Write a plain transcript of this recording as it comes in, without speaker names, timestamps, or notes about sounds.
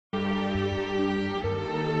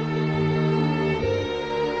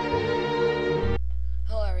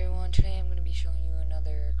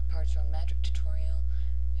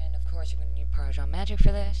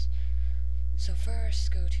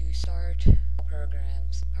first go to Start,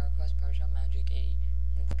 Programs, PowerQuest, Partial Magic 8,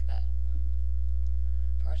 and click that.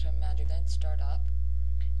 Partial Magic, then Start Up,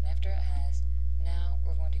 and after it has, now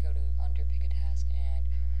we're going to go to under Pick a Task and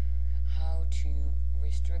How to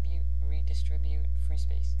Redistribute Free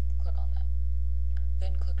Space. Click on that.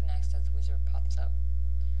 Then click Next as the wizard pops out.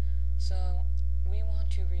 So we want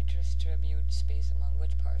to redistribute space among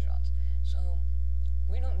which Partitions? So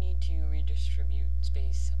we don't need to redistribute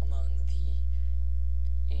space among the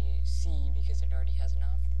C because it already has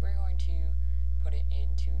enough. We're going to put it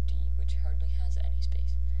into D, which hardly has any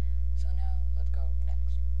space. So now let's go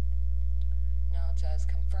next. Now it says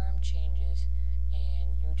confirm changes, and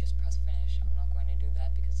you just press finish. I'm not going to do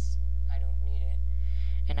that because I don't need it.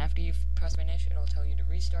 And after you've pressed finish, it'll tell you to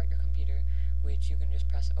restart your computer, which you can just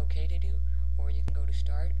press OK to do, or you can go to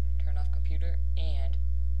Start, turn off computer, and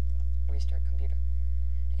restart computer.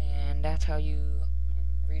 And that's how you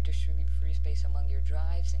redistribute free space among your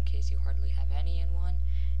drives in case you hardly have any in one.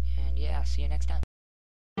 And yeah, see you next time.